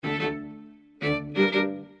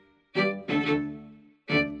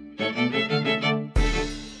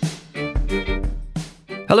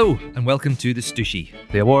Hello and welcome to The Stooshy,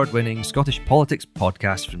 the award-winning Scottish politics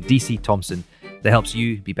podcast from DC Thomson that helps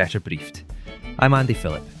you be better briefed. I'm Andy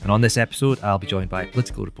Phillip, and on this episode I'll be joined by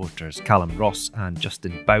political reporters Callum Ross and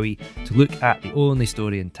Justin Bowie to look at the only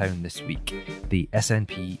story in town this week, the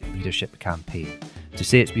SNP leadership campaign. To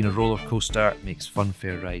say it's been a roller coaster makes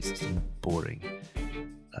funfair rides seem boring.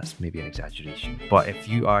 That's maybe an exaggeration, but if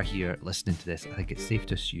you are here listening to this, I think it's safe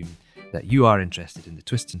to assume that you are interested in the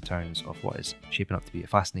twists and turns of what is shaping up to be a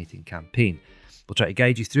fascinating campaign. We'll try to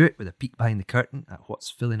guide you through it with a peek behind the curtain at what's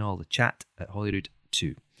filling all the chat at Holyrood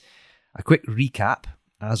 2. A quick recap,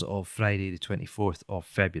 as of Friday the 24th of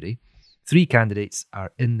February, 3 candidates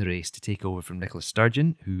are in the race to take over from Nicola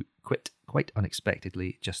Sturgeon, who quit quite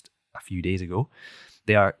unexpectedly just a few days ago.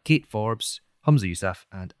 They are Kate Forbes, Humza Yousaf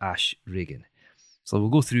and Ash Regan. So we'll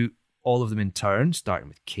go through all of them in turn, starting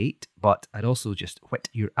with Kate, but I'd also just whet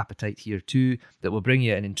your appetite here too, that will bring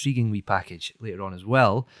you an intriguing wee package later on as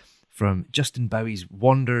well, from Justin Bowie's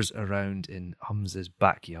wanders around in Humza's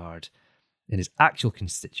backyard in his actual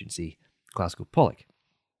constituency, Glasgow Pollok.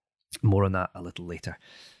 More on that a little later.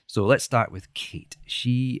 So let's start with Kate.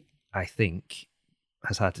 She, I think,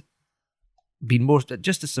 has been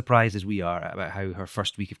just as surprised as we are about how her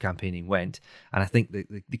first week of campaigning went. And I think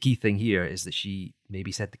the key thing here is that she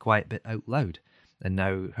maybe said the quiet bit out loud. And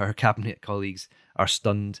now her cabinet colleagues are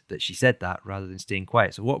stunned that she said that rather than staying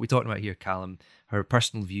quiet. So what are we talking about here, Callum? Her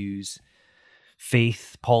personal views,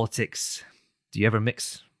 faith, politics. Do you ever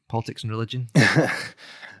mix politics and religion?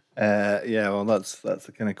 Yeah, well, that's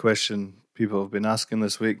the kind of question people have been asking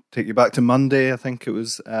this week. Take you back to Monday, I think it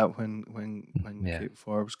was when Kate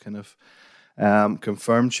Forbes kind of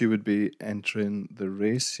confirmed she would be entering the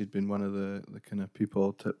race. She'd been one of the kind of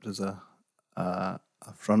people tipped as a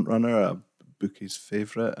front runner, a bookie's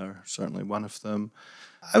favourite, or certainly one of them.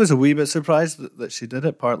 I was a wee bit surprised that she did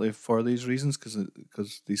it, partly for these reasons,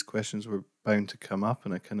 because these questions were bound to come up,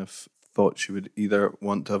 and I kind of thought she would either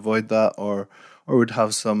want to avoid that or would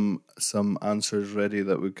have some answers ready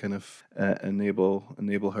that would kind of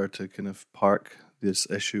enable her to kind of park this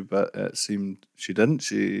issue, but it seemed she didn't.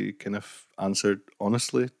 She kind of answered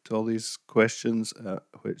honestly to all these questions,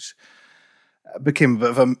 which became a bit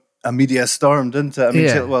of a media storm, didn't it? I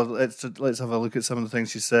mean, let's have a look at some of the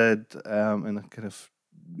things she said. And a kind of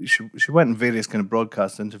she went in various kind of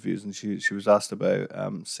broadcast interviews, and she was asked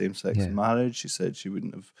about same-sex marriage. She said she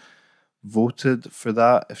wouldn't have voted for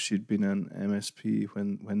that if she'd been an MSP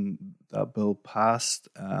when that bill passed,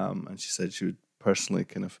 and she said she would personally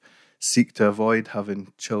kind of seek to avoid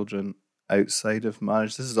having children outside of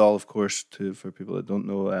marriage. This is all, of course, for people that don't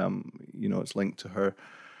know, it's linked to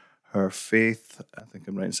her faith. I think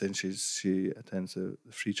I'm right in saying she attends the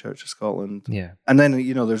Free Church of Scotland. Yeah. And then,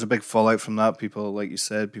 there's a big fallout from that. People, like you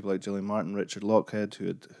said, people like Gillian Martin, Richard Lochhead,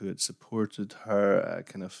 who had supported her,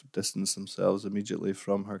 kind of distanced themselves immediately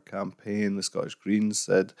from her campaign. The Scottish Greens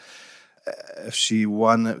said if she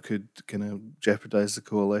won, it could kind of jeopardise the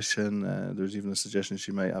coalition. There's even a suggestion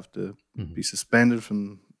she might have to be suspended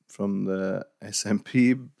from the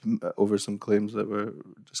SNP over some claims that were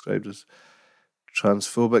described as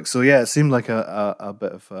transphobic. So yeah, it seemed like a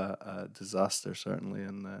bit of a disaster, certainly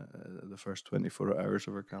in the first 24 hours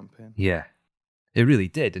of her campaign. Yeah, it really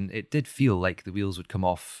did, and it did feel like the wheels would come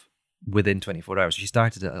off within 24 hours. She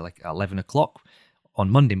started at like 11 o'clock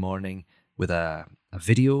on Monday morning with a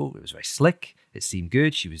video. It was very slick. It seemed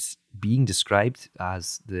good. She was being described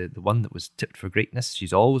as the one that was tipped for greatness.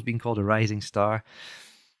 She's always been called a rising star.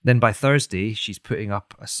 Then by Thursday, she's putting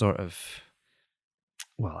up a sort of,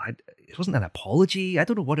 it wasn't an apology. I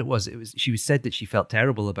don't know what it was. She said that she felt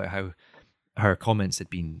terrible about how her comments had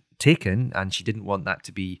been taken, and she didn't want that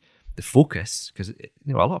to be the focus, because a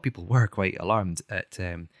lot of people were quite alarmed at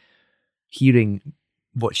hearing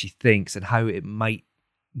what she thinks and how it might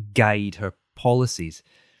guide her policies.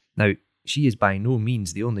 Now, she is by no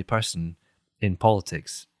means the only person in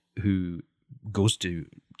politics who goes to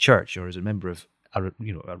church or is a member of,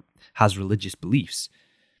 has religious beliefs.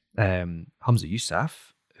 Humza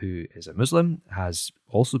Yousaf, who is a Muslim, has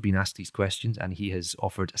also been asked these questions, and he has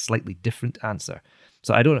offered a slightly different answer.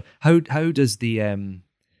 So I don't know, how does the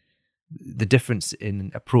difference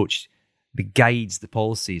in approach that guides the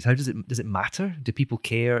policies, does it matter? Do people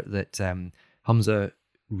care that Humza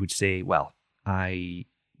would say, well, I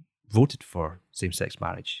voted for same-sex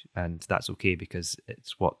marriage, and that's okay because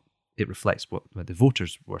it reflects what the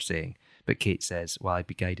voters were saying. But Kate says, well, I'd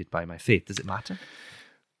be guided by my faith. Does it matter?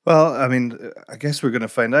 Well, I mean, I guess we're going to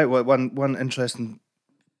find out. One interesting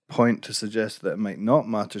point to suggest that it might not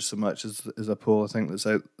matter so much is a poll I think that's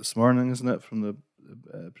out this morning, isn't it, from the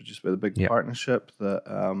produced by the Big Partnership, that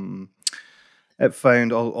it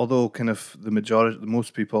found, although kind of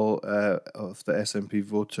most people of the SNP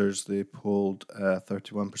voters they polled,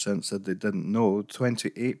 31% said they didn't know,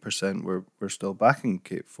 28% were still backing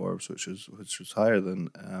Kate Forbes, which was higher than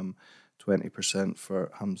 20%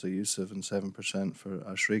 for Humza Yousaf and 7% for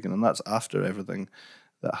Ash Regan, and that's after everything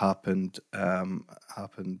that happened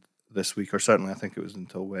this week, or certainly I think it was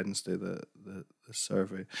until Wednesday, the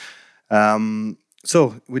survey.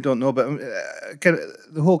 So we don't know, but kind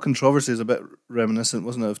of, the whole controversy is a bit reminiscent,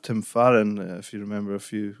 wasn't it, of Tim Farron, if you remember about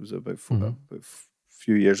a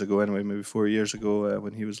few years ago anyway, maybe 4 years ago,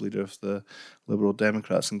 when he was leader of the Liberal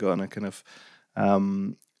Democrats and got in a kind of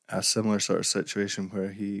a similar sort of situation where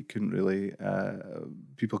he couldn't really,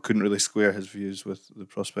 people couldn't really square his views with the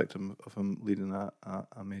prospect of him leading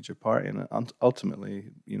a major party, and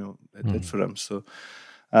ultimately, it did for him. So,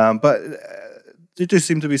 but there do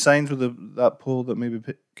seem to be signs with that poll that maybe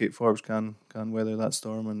Kate Forbes can weather that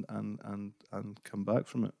storm and come back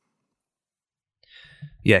from it.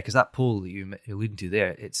 Yeah, because that poll that you're alluding to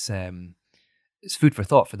there, it's food for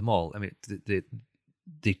thought for them all. I mean,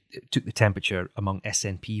 they took the temperature among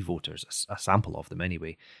SNP voters, a sample of them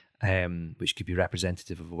anyway, which could be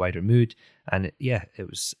representative of a wider mood. And it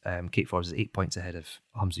was Kate Forbes is 8 points ahead of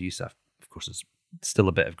Humza Yousaf. Of course, there's still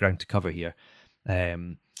a bit of ground to cover here.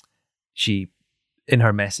 She, in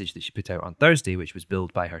her message that she put out on Thursday, which was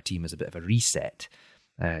billed by her team as a bit of a reset,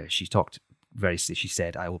 she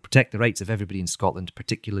said, "I will protect the rights of everybody in Scotland,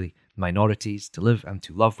 particularly minorities, to live and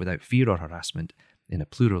to love without fear or harassment in a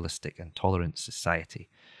pluralistic and tolerant society."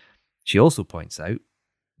 She also points out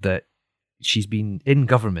that she's been in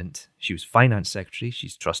government. She was finance secretary.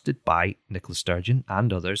 She's trusted by Nicola Sturgeon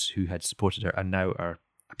and others who had supported her and now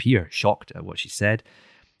appear shocked at what she said.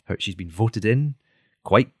 She's been voted in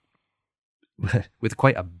with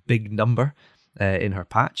quite a big number in her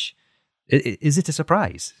patch. Is it a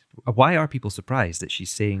surprise? Why are people surprised that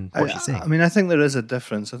she's saying what she's saying? I mean, I think there is a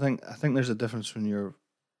difference. I think there's a difference when you're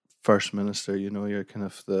First Minister. You're kind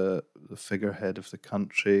of the figurehead of the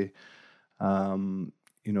country.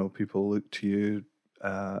 People look to you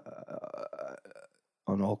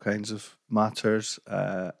on all kinds of matters.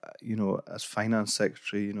 As finance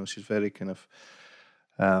secretary, she's very kind of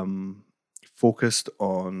focused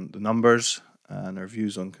on the numbers, and her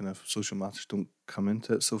views on kind of social matters don't come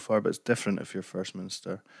into it so far. But it's different if you're First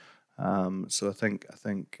Minister. So I think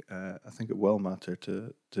it will matter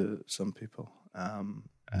to some people.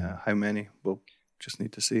 How many? We'll just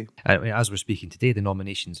need to see. As we're speaking today, the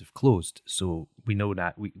nominations have closed, so we know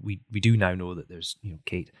that we do now know that there's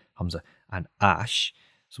Kate, Humza, and Ash.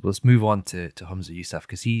 So let's move on to Humza Yousaf,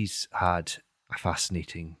 because he's had a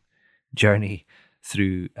fascinating journey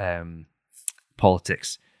through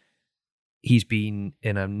politics. He's been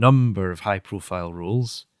in a number of high-profile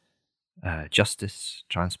roles: justice,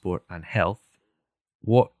 transport, and health.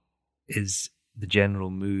 What is the general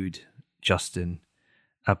mood, Justin,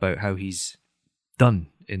 about how he's done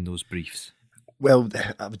in those briefs? Well,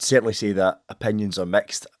 I would certainly say that opinions are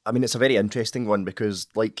mixed. I mean, it's a very interesting one because,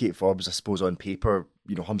 like Kate Forbes, I suppose on paper,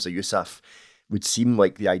 Humza Yousaf would seem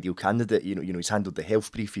like the ideal candidate. He's handled the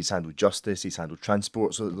health brief, he's handled justice, he's handled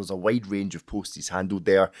transport. So there's a wide range of posts he's handled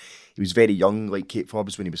there. He was very young, like Kate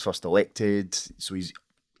Forbes, when he was first elected. So he's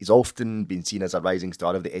often been seen as a rising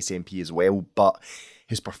star of the SNP as well. But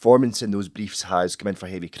his performance in those briefs has come in for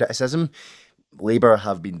heavy criticism. Labour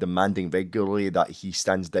have been demanding regularly that he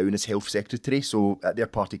stands down as Health Secretary. So at their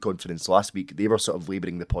party conference last week, they were sort of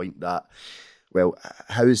labouring the point that, well,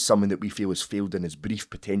 how is someone that we feel has failed in his brief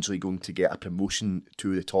potentially going to get a promotion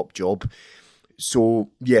to the top job?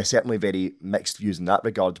 So, yeah, certainly very mixed views in that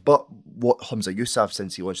regard. But what Humza Yousaf,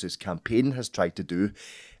 since he launched his campaign, has tried to do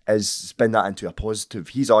is spin that into a positive.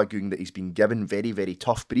 He's arguing that he's been given very, very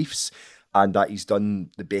tough briefs and that he's done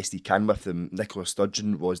the best he can with them. Nicola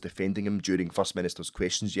Sturgeon was defending him during First Minister's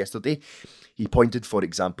questions yesterday. He pointed, for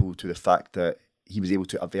example, to the fact that he was able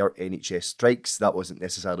to avert NHS strikes. That wasn't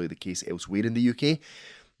necessarily the case elsewhere in the UK.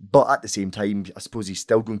 But at the same time, I suppose he's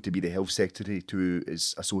still going to be the Health Secretary who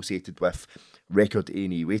is associated with record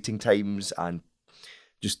A&E waiting times, and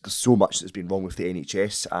just there's so much that's been wrong with the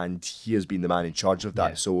NHS, and he has been the man in charge of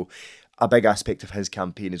that. Yeah. So a big aspect of his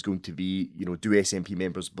campaign is going to be, do SNP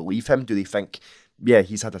members believe him? Do they think, yeah,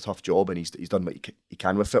 he's had a tough job and he's done what he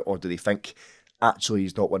can with it? Or do they think, actually,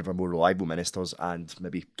 he's not one of our more reliable ministers and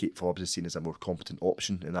maybe Kate Forbes is seen as a more competent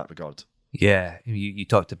option in that regard? Yeah, you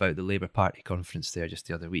talked about the Labour Party conference there just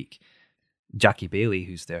the other week. Jackie Bailey,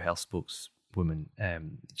 who's their health woman,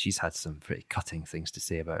 she's had some pretty cutting things to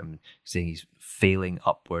say about him, saying he's failing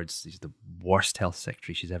upwards, he's the worst health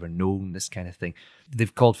secretary she's ever known, this kind of thing.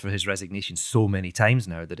 They've called for his resignation so many times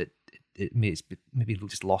now that it maybe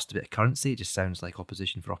just lost a bit of currency. It just sounds like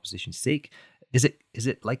opposition for opposition's sake. Is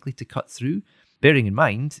it likely to cut through? Bearing in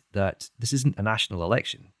mind that this isn't a national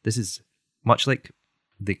election. This is much like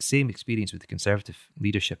the same experience with the Conservative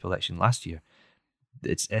leadership election last year.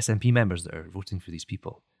 It's SNP members that are voting for these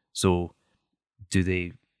people. So do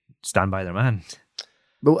they stand by their man?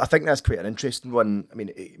 Well, I think that's quite an interesting one. I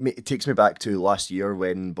mean, it takes me back to last year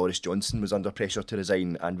when Boris Johnson was under pressure to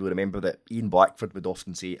resign, and we'll remember that Ian Blackford would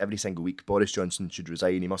often say every single week, Boris Johnson should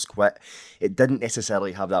resign, he must quit. It didn't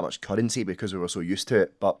necessarily have that much currency because we were so used to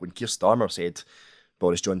it, but when Keir Starmer said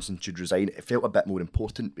Boris Johnson should resign, it felt a bit more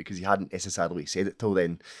important because he hadn't necessarily said it till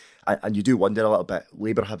then. And you do wonder a little bit,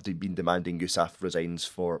 Labour have been demanding Yousaf resigns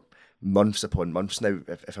for months upon months now,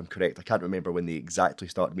 if I'm correct. I can't remember when they exactly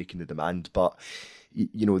started making the demand, but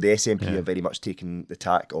you know, the SNP have very much taken the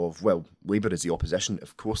tack of, well, Labour is the opposition.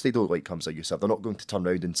 Of course they don't like Humza Yousaf. They're not going to turn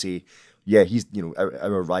around and say, yeah, he's, you know,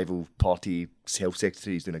 our rival party health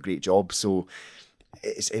secretary is doing a great job. So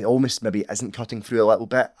it almost maybe isn't cutting through a little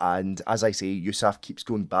bit. And as I say, Yousaf keeps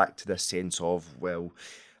going back to this sense of, well,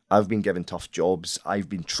 I've been given tough jobs, I've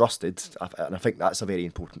been trusted, and I think that's a very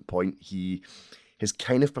important point. He is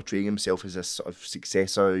kind of portraying himself as a sort of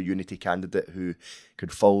successor unity candidate who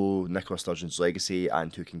could follow Nicola Sturgeon's legacy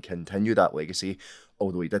and who can continue that legacy,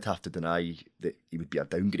 although he did have to deny that he would be a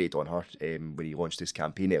downgrade on her when he launched his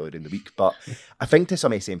campaign earlier in the week. But I think to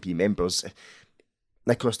some SNP members,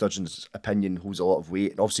 Nicola Sturgeon's opinion holds a lot of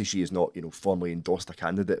weight, and obviously she is not, you know, formally endorsed a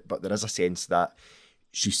candidate, but there is a sense that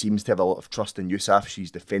she seems to have a lot of trust in Yousaf.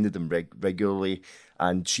 She's defended him regularly,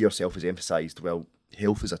 and she herself has emphasised, well,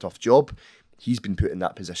 health is a tough job. He's been put in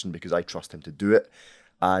that position because I trust him to do it.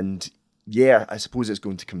 And yeah, I suppose it's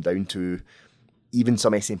going to come down to even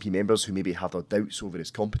some SNP members who maybe have their doubts over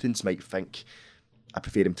his competence might think, I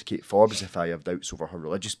prefer him to Kate Forbes if I have doubts over her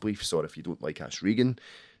religious beliefs or if you don't like Ash Regan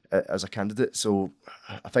as a candidate. So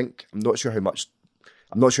I think, I'm not sure how much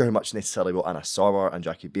necessarily what Anna Sauer and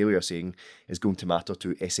Jackie Bailey are saying is going to matter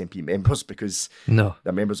to SNP members, because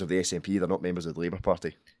they're members of the SNP, they're not members of the Labour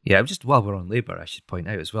Party. Yeah, just while we're on Labour, I should point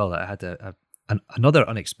out as well that I had another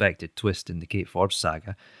unexpected twist in the Kate Forbes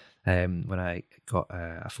saga when I got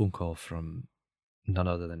a phone call from none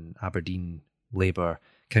other than Aberdeen Labour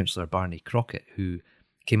councillor Barney Crockett, who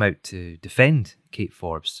came out to defend Kate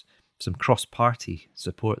Forbes. Some cross-party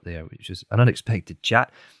support there, which was an unexpected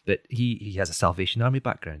chat. But he has a Salvation Army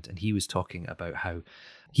background, and he was talking about how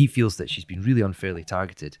he feels that she's been really unfairly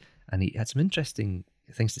targeted, and he had some interesting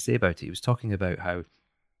things to say about it. He was talking about how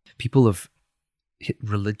people of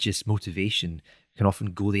religious motivation can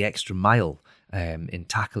often go the extra mile in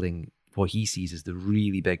tackling what he sees as the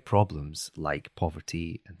really big problems like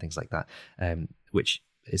poverty and things like that, which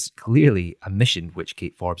is clearly a mission which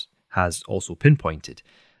Kate Forbes has also pinpointed.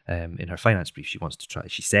 In her finance brief,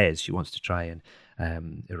 she says she wants to try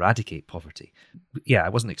and eradicate poverty. Yeah, I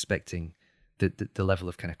wasn't expecting the level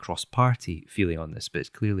of kind of cross-party feeling on this, but it's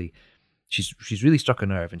clearly she's really struck a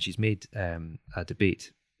nerve, and she's made a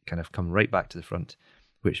debate kind of come right back to the front,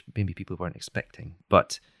 which maybe people weren't expecting.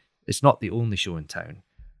 But it's not the only show in town.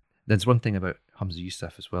 There's one thing about Humza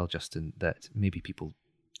Yousaf as well, Justin, that maybe people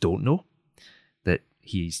don't know, that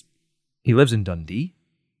he lives in Dundee,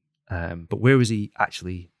 but where was he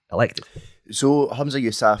actually elected? So Humza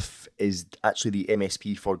Yousaf is actually the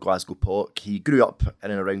MSP for Glasgow Pollok. He grew up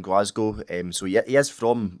in and around Glasgow, so he is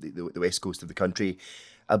from the west coast of the country.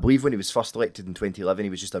 I believe when he was first elected in 2011, he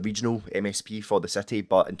was just a regional MSP for the city,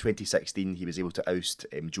 but in 2016 he was able to oust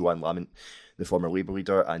Joanne Lamont, the former Labour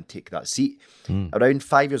leader, and take that seat. Around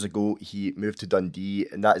 5 years ago, he moved to Dundee,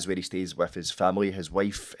 and that is where he stays with his family. His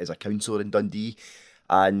wife is a councillor in Dundee.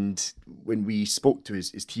 And when we spoke to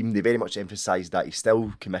his team, they very much emphasised that he's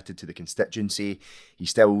still committed to the constituency. He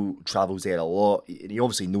still travels there a lot. And he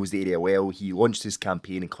obviously knows the area well. He launched his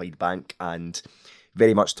campaign in Clydebank and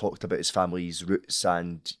very much talked about his family's roots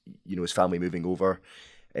and, you know, his family moving over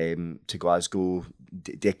to Glasgow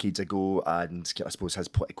decades ago, and I suppose his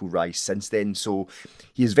political rise since then. So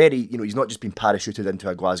he is very, you know, he's not just been parachuted into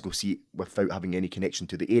a Glasgow seat without having any connection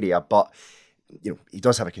to the area, but, you know, he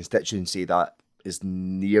does have a constituency that is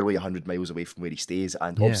nearly 100 miles away from where he stays,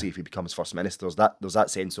 and obviously if he becomes First Minister, there's that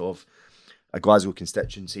sense of a Glasgow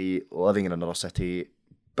constituency, living in another city,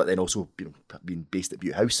 but then also, you know, being based at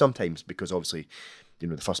Butte House sometimes, because obviously, you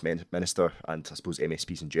know, the First Minister and I suppose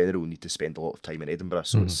MSPs in general need to spend a lot of time in Edinburgh.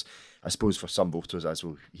 So it's, I suppose for some voters, as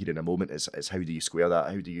we'll hear in a moment, is how do you square that?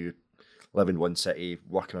 How do you live in one city,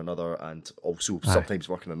 work in another, and also sometimes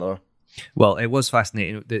work in another? Well, it was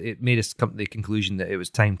fascinating. It made us come to the conclusion that it was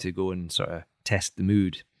time to go and sort of test the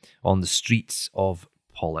mood on the streets of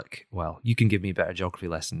Pollok. Well, you can give me a better geography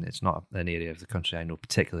lesson. It's not an area of the country I know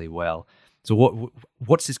particularly well. So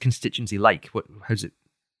what's his constituency like? Where does it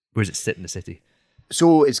sit in the city?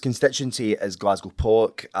 So his constituency is Glasgow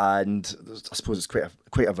Pollok, and I suppose it's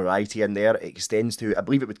quite a variety in there. It extends to, I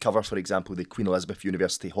believe it would cover, for example, the Queen Elizabeth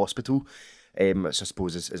University Hospital, which I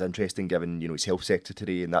suppose is interesting given, his health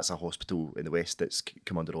secretary, and that's a hospital in the West that's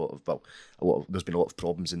come under there's been a lot of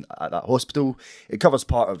problems at that hospital. It covers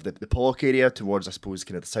part of the Pollok area towards, I suppose,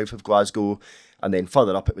 kind of the south of Glasgow, and then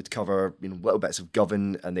further up it would cover, little bits of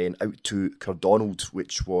Govan, and then out to Cardonald,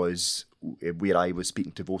 which was where I was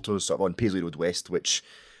speaking to voters, sort of on Paisley Road West, which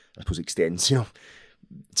I suppose extends, sort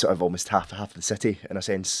of almost half the city in a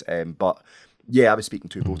sense. But yeah, I was speaking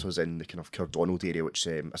to voters in the kind of Cardonald area, which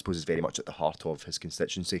I suppose is very much at the heart of his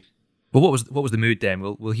constituency. Well, what was the mood then?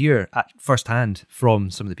 We'll hear at first hand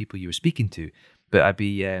from some of the people you were speaking to, but I'd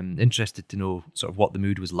be interested to know sort of what the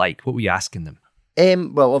mood was like. What were you asking them?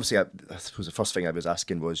 Well, obviously, I suppose the first thing I was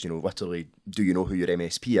asking was, literally, do you know who your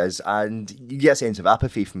MSP is? And you get a sense of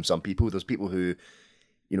apathy from some people. There's people who,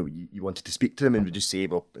 you wanted to speak to them and would just say,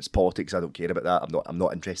 well, it's politics, I don't care about that, I'm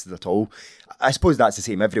not interested at all. I suppose that's the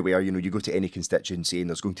same everywhere. You go to any constituency and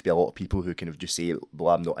there's going to be a lot of people who kind of just say,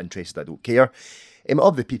 well, I'm not interested, I don't care.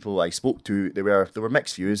 Of the people I spoke to, there were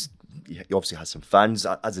mixed views. He obviously has some fans,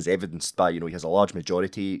 as is evidenced by, he has a large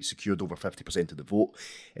majority, secured over 50% of the vote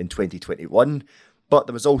in 2021. But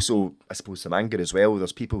there was also, I suppose, some anger as well.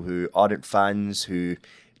 There's people who aren't fans, who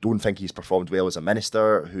don't think he's performed well as a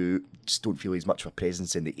minister, who just don't feel he's much of a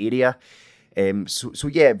presence in the area. So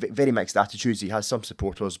yeah, very mixed attitudes. He has some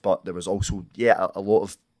supporters, but there was also, a lot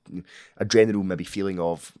of a general maybe feeling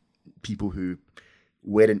of people who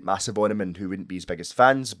weren't massive on him and who wouldn't be his biggest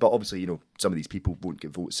fans. But obviously, some of these people won't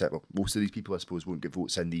get votes. Well, most of these people, I suppose, won't get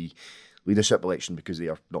votes in the leadership election because they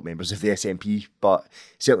are not members of the SNP. But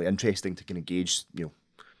certainly interesting to kind of gauge,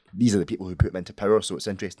 these are the people who put him into power, so it's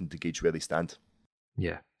interesting to gauge where they stand.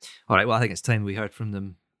 Yeah. All right, well, I think it's time we heard from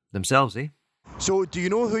them themselves, eh? So, do you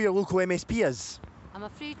know who your local MSP is? I'm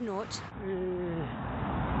afraid not.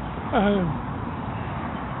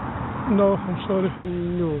 No, I'm sorry.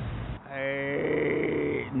 No.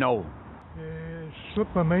 No.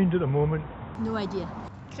 Slipped my mind at the moment. No idea.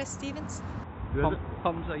 Chris Stevens.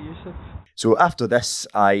 Humza Yousaf. So after this,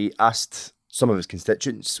 I asked some of his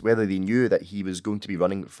constituents whether they knew that he was going to be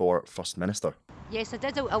running for First Minister. Yes, I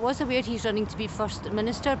did. I was aware he's running to be First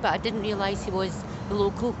Minister, but I didn't realise he was the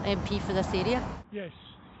local MP for this area. Yes,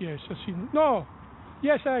 I seen. No,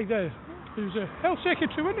 yes, I did. He was a health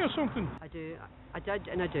secretary, wasn't he, or something? I did,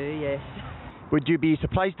 and I do, yes. Would you be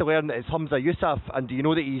surprised to learn that it's Humza Yousaf, and do you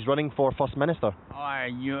know that he's running for First Minister? Oh, I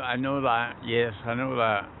know that, yes, I know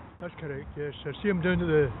that. That's correct, yes. I see him down at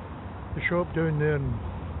the shop down there. And...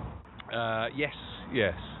 Yes.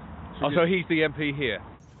 So he's the MP here?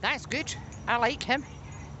 That's good. I like him.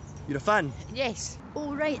 You're a fan? Yes.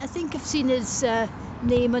 Oh, right. I think I've seen his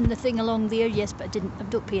name on the thing along there, yes, but I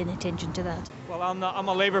don't pay any attention to that. Well, I'm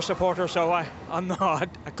a Labour supporter, so I'm not.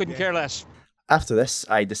 I couldn't care less. After this,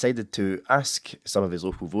 I decided to ask some of his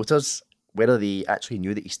local voters whether they actually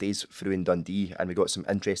knew that he stays through in Dundee, and we got some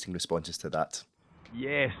interesting responses to that.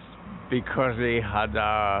 Yes, because they had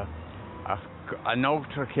an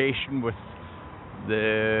altercation with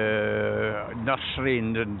the nursery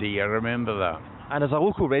in Dundee. I remember that. And as a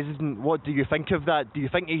local resident, what do you think of that? Do you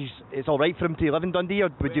think it's all right for him to live in Dundee, or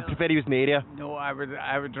would you prefer he was in the area? No, I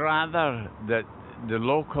would rather that the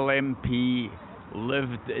local MP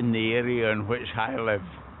lived in the area in which I live.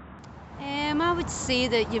 I would say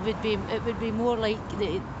that it would be more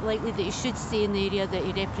likely that he should stay in the area that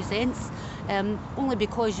he represents, only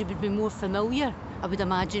because you would be more familiar, I would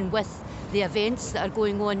imagine, with the events that are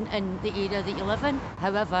going on in the area that you live in.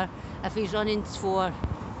 However, if he's running for,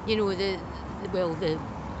 the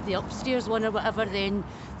upstairs one or whatever, then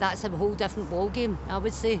that's a whole different ballgame, I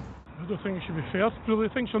would say. I don't think it should be fair. I really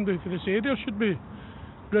think somebody for this area should be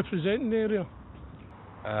representing the area.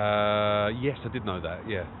 Yes, I did know that,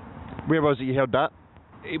 yeah. Where was it you heard that?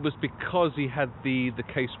 It was because he had the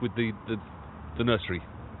case with the nursery.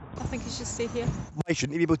 I think he should stay here. Why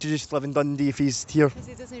shouldn't he be able to just live in Dundee if he's here? Because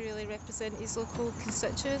he doesn't really represent his local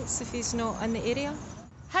constituents if he's not in the area.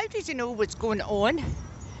 How does he know what's going on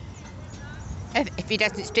if he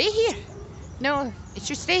doesn't stay here? No, he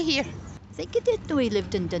should stay here. I think he did know he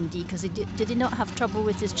lived in Dundee, because did he not have trouble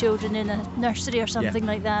with his children in a nursery or something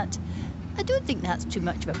like that? I don't think that's too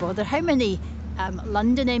much of a bother. How many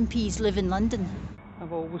London MPs live in London?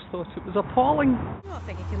 I've always thought it was appalling. I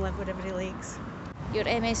think he can live wherever he likes. Your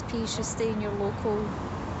MSP should stay in your local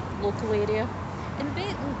local area,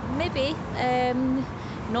 and maybe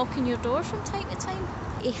knocking your door from time to time.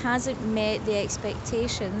 He hasn't met the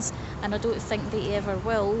expectations, and I don't think that he ever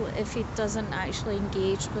will if he doesn't actually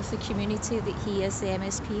engage with the community that he is the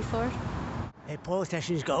MSP for.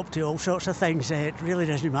 Politicians get up to all sorts of things. It really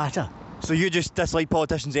doesn't matter. So you just dislike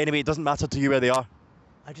politicians anyway? It doesn't matter to you where they are?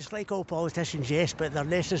 I dislike all politicians, yes, but they're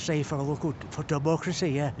necessary for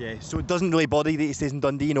democracy, yeah. Yeah, so it doesn't really bother you that he stays in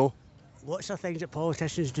Dundee, no? Lots of things that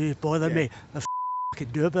politicians do bother me. The can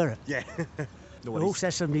do about it. Yeah. The whole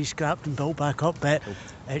system needs scrapped and built back up, but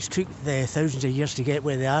it's took the thousands of years to get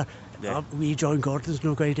where they are. Yeah. We John Gordon's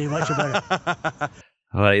not going to do much about it.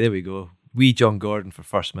 All right, there we go. We John Gordon for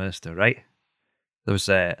First Minister, right?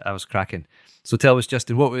 That was cracking. So tell us,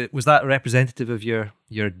 Justin, what was that representative of your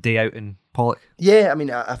day out in Pollok? Yeah, I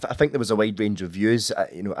mean, I think there was a wide range of views,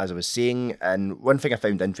 as I was saying. And one thing I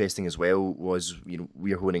found interesting as well was,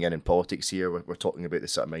 we're honing in politics here. We're talking about the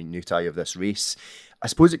sort of minutiae of this race. I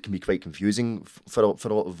suppose it can be quite confusing for a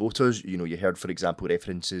lot of voters. You heard, for example,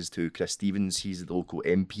 references to Chris Stevens. He's the local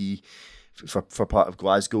MP for part of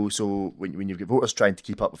Glasgow. So when you've got voters trying to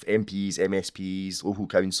keep up with MPs, MSPs, local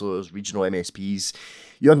councillors, regional MSPs,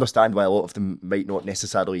 you understand why a lot of them might not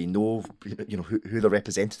necessarily know, who the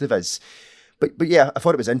representative is. But yeah, I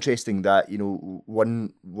thought it was interesting that,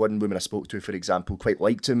 one woman I spoke to, for example, quite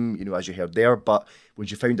liked him, as you heard there. But when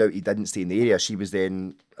she found out he didn't stay in the area, she was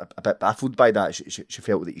then a bit baffled by that. She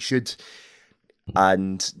felt that he should.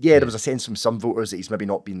 And yeah, there was a sense from some voters that he's maybe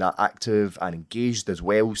not been that active and engaged as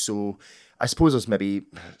well. So I suppose there's maybe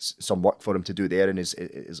some work for him to do there in his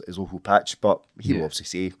local patch. But he will obviously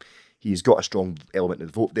say he's got a strong element of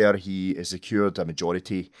the vote there. He has secured a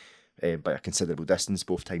majority by a considerable distance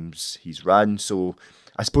both times he's ran. So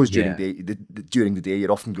I suppose during the day,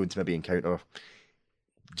 you're often going to maybe encounter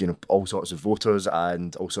all sorts of voters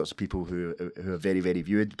and all sorts of people who are very, very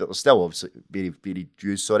viewed, but there's still obviously very, very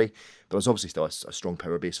views, but there's obviously still a strong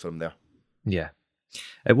power base for him there. Yeah.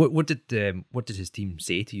 What did his team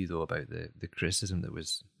say to you though about the criticism that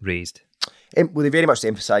was raised? Well, they very much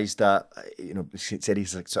emphasised that he said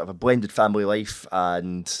he's like sort of a blended family life,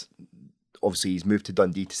 and obviously he's moved to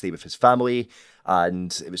Dundee to stay with his family,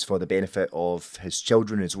 and it was for the benefit of his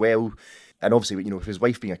children as well. And obviously, with his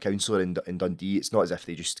wife being a councillor in Dundee, it's not as if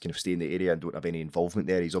they just kind of stay in the area and don't have any involvement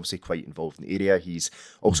there. He's obviously quite involved in the area. He's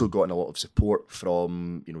also gotten a lot of support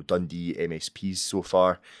from, Dundee MSPs so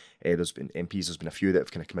far. There's been a few that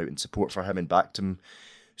have kind of come out in support for him and backed him.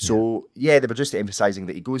 So, yeah, they were just emphasising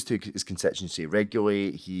that he goes to his constituency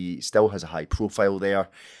regularly. He still has a high profile there.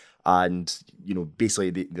 And, basically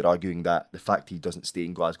they're arguing that the fact he doesn't stay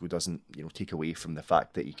in Glasgow doesn't, take away from the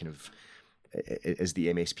fact that he kind of is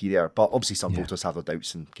the MSP there. But obviously some voters have their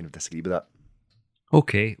doubts and kind of disagree with that.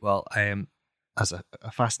 Okay, well, as a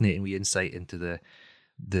fascinating wee insight into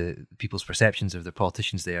the people's perceptions of their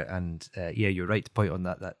politicians there, and you're right to point on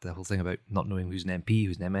that the whole thing about not knowing who's an MP,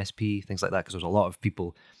 who's an MSP, things like that, because there's a lot of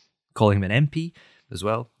people calling him an MP as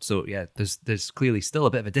well. So yeah, there's clearly still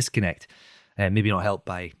a bit of a disconnect, maybe not helped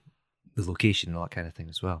by the location and all that kind of thing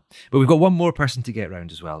as well. But we've got one more person to get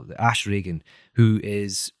around as well, Ash Regan, who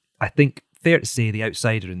is, I think, fair to say, the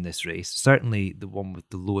outsider in this race, certainly the one with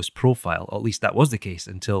the lowest profile, or at least that was the case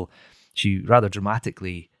until she rather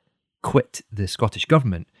dramatically quit the Scottish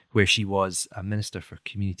Government, where she was a Minister for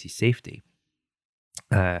Community Safety.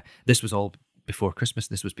 This was all before Christmas.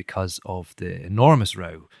 This was because of the enormous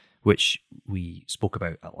row, which we spoke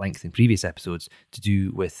about at length in previous episodes, to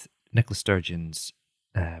do with Nicola Sturgeon's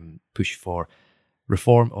push for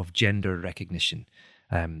reform of gender recognition.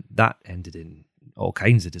 That ended in all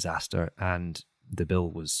kinds of disaster, and the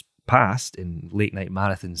bill was passed in late night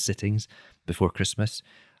marathon sittings before Christmas.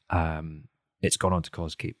 It's gone on to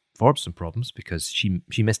cause Kate Forbes some problems because she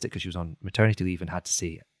missed it because she was on maternity leave and had to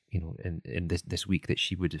say, in this week that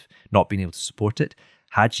she would have not been able to support it.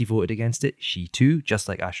 Had she voted against it, she too, just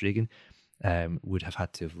like Ash Regan, would have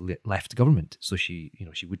had to have left government. So she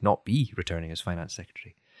would not be returning as finance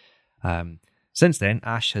secretary. Since then,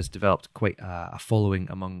 Ash has developed quite a following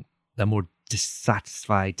among a more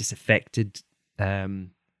dissatisfied, disaffected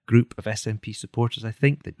group of SNP supporters, I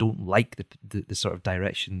think, that don't like the sort of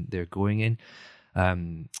direction they're going in.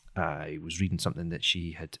 I was reading something that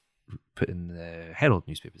she had put in the Herald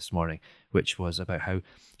newspaper this morning, which was about how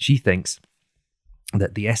she thinks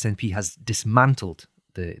that the SNP has dismantled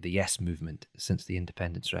the Yes movement since the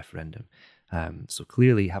independence referendum. So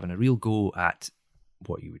clearly having a real go at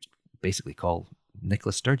what you would basically call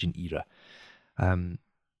Nicola Sturgeon era.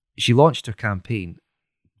 She launched her campaign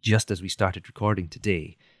just as we started recording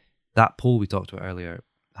today. That poll we talked about earlier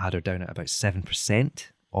had her down at about 7%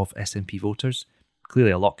 of SNP voters.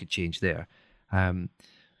 Clearly a lot could change there. When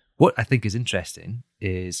What I think is interesting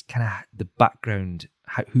is kind of the background,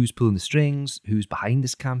 who's pulling the strings, who's behind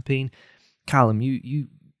this campaign. Callum,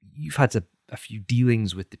 you've had a few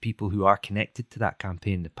dealings with the people who are connected to that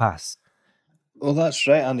campaign in the past. Well, that's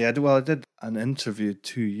right, Andy. I did an interview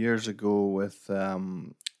 2 years ago with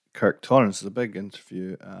Kirk Torrance. It's a big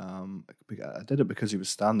interview. I did it because he was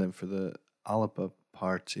standing for the Alapa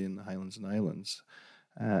party in the Highlands and Islands,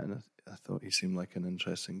 and I thought he seemed like an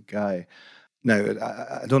interesting guy. Now,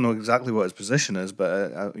 I don't know exactly what his position is,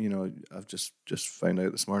 but I've just found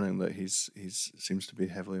out this morning that he seems to be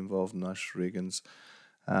heavily involved in Ash Regan's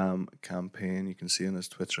campaign. You can see in his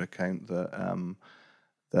Twitter account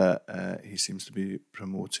that he seems to be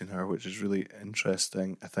promoting her, which is really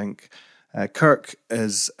interesting. I think Kirk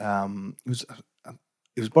is he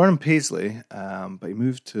was born in Paisley, but he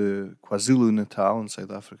moved to KwaZulu-Natal in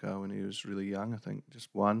South Africa when he was really young. I think just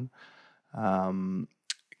one.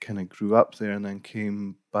 Kind of grew up there and then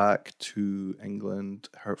came back to England,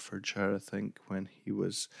 Hertfordshire, I think, when he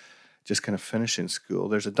was just kind of finishing school.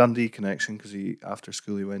 There's a Dundee connection because after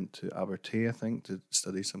school he went to Abertay, I think, to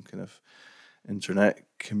study some kind of internet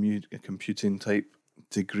computing type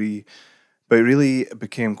degree. But he really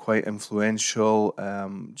became quite influential.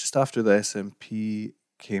 Just after the SNP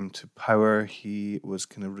came to power, he was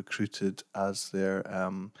kind of recruited as their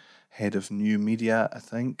head of new media, I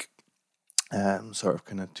think. Sort of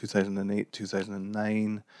kind of 2008,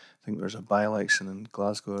 2009. I think there was a by-election in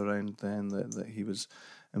Glasgow around then that he was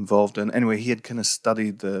involved in. Anyway, he had kind of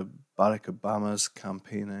studied the Barack Obama's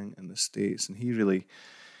campaigning in the States, and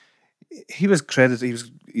he was credited.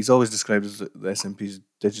 He's always described as the SNP's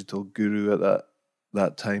digital guru at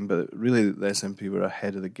that time, but really the SNP were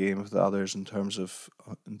ahead of the game of the others in terms of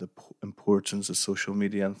the importance of social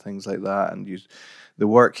media and things like that. And the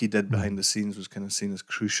work he did behind the scenes was kind of seen as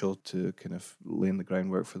crucial to kind of laying the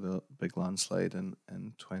groundwork for the big landslide in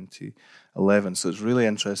 2011. So it's really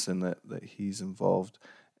interesting that he's involved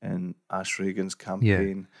in Ash Regan's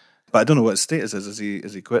campaign. Yeah. But I don't know what his status is.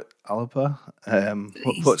 Is he quit Alapa?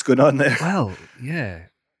 What's going on there? Well, yeah,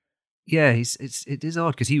 it is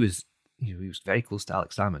odd because he was very close to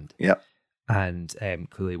Alex Salmond. Yeah, and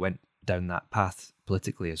clearly went down that path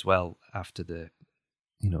politically as well after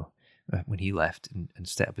when he left and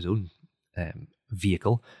set up his own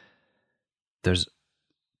vehicle. There's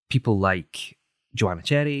people like Joanna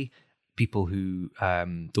Cherry, people who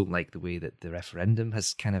don't like the way that the referendum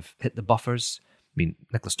has kind of hit the buffers. I mean,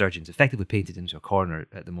 Nicola Sturgeon's effectively painted into a corner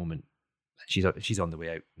at the moment. She's on the way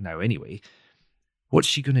out now anyway. What's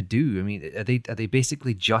she going to do? I mean, are they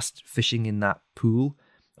basically just fishing in that pool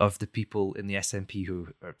of the people in the SNP who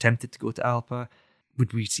are tempted to go to Alpa?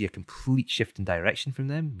 Would we see a complete shift in direction from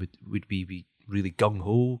them? Would we be really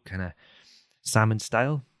gung-ho, kind of Salmond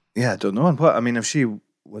style? Yeah, I don't know. And what, I mean, if she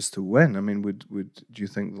was to win, I mean, do you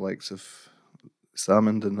think the likes of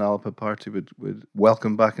Salmond and the Alpa party would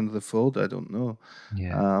welcome back into the fold? I don't know.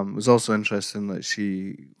 Yeah. It was also interesting that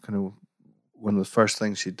she kind of, one of the first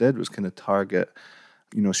things she did was kind of target,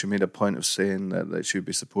 she made a point of saying that she would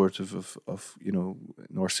be supportive of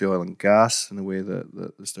North Sea oil and gas in a way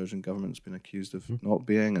that the Sturgeon government's been accused of not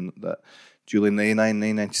being, and that dually the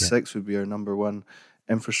A96 would be our number one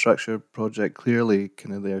infrastructure project. Clearly,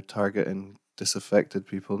 kind of they're targeting disaffected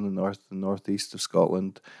people in the north and northeast of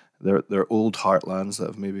Scotland. They're old heartlands that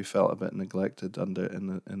have maybe felt a bit neglected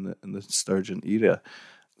in the Sturgeon era.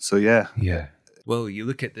 So yeah. Well, you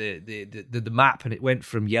look at the map, and it went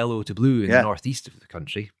from yellow to blue in the northeast of the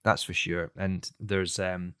country. That's for sure. And there's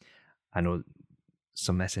I know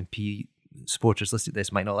some SNP supporters listening to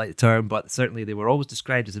this might not like the term, but certainly they were always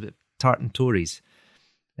described as a bit tartan Tories.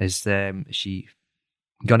 Is she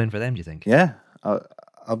gunning for them, do you think? Yeah,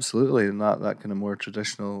 absolutely. And that kind of more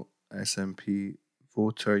traditional SNP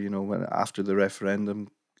voter, when after the referendum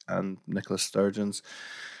and Nicola Sturgeon's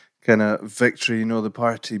kind of victory, the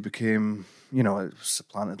party became, it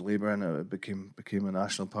supplanted Labour, and it became a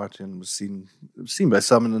national party, and was seen by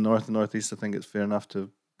some in the north and northeast. I think it's fair enough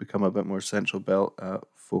to become a bit more central belt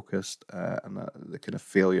focused, and the kind of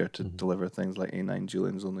failure to deliver things like A9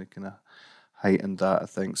 Julian's only kind of heightened that, I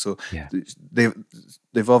think. So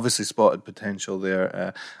they've obviously spotted potential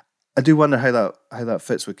there. I do wonder how that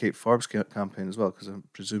fits with Kate Forbes' campaign as well, because I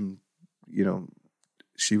presume,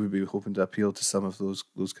 she would be hoping to appeal to some of those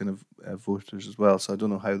kind of voters as well. So I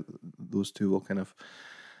don't know how those two will kind of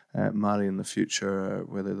marry in the future,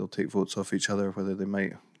 whether they'll take votes off each other, whether they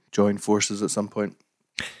might join forces at some point.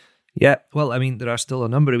 Yeah, well, I mean, there are still a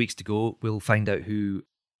number of weeks to go. We'll find out who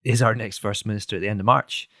is our next First Minister at the end of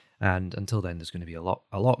March. And until then, there's going to be a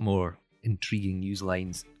lot more intriguing news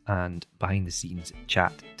lines and behind the scenes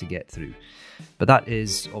chat to get through. But that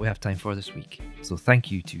is all we have time for this week. So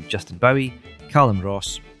thank you to Justin Bowie, Callum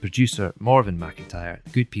Ross, producer Morven McIntyre, the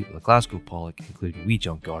good people at Glasgow Pollok, including wee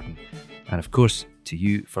John Gordon, and of course to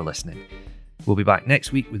you for listening. We'll be back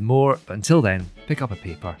next week with more, but until then, pick up a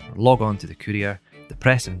paper or log on to the Courier, the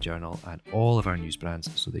Press and Journal, and all of our news brands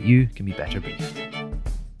so that you can be better briefed.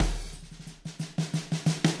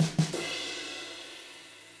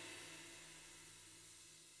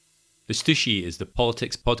 The Stooshy is the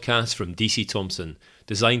politics podcast from DC Thomson,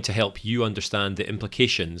 designed to help you understand the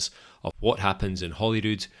implications of what happens in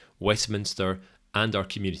Holyrood, Westminster, and our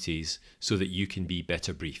communities so that you can be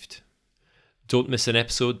better briefed. Don't miss an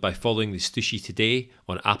episode by following the Stooshy today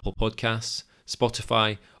on Apple Podcasts,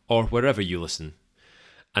 Spotify, or wherever you listen.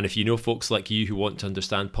 And if you know folks like you who want to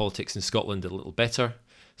understand politics in Scotland a little better,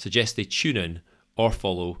 suggest they tune in or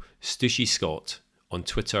follow Stooshy Scott on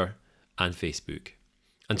Twitter and Facebook.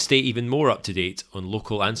 And stay even more up to date on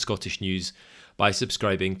local and Scottish news by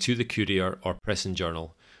subscribing to the Courier or Press and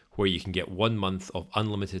Journal, where you can get 1 month of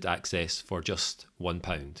unlimited access for just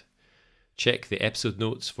 £1. Check the episode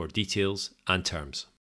notes for details and terms.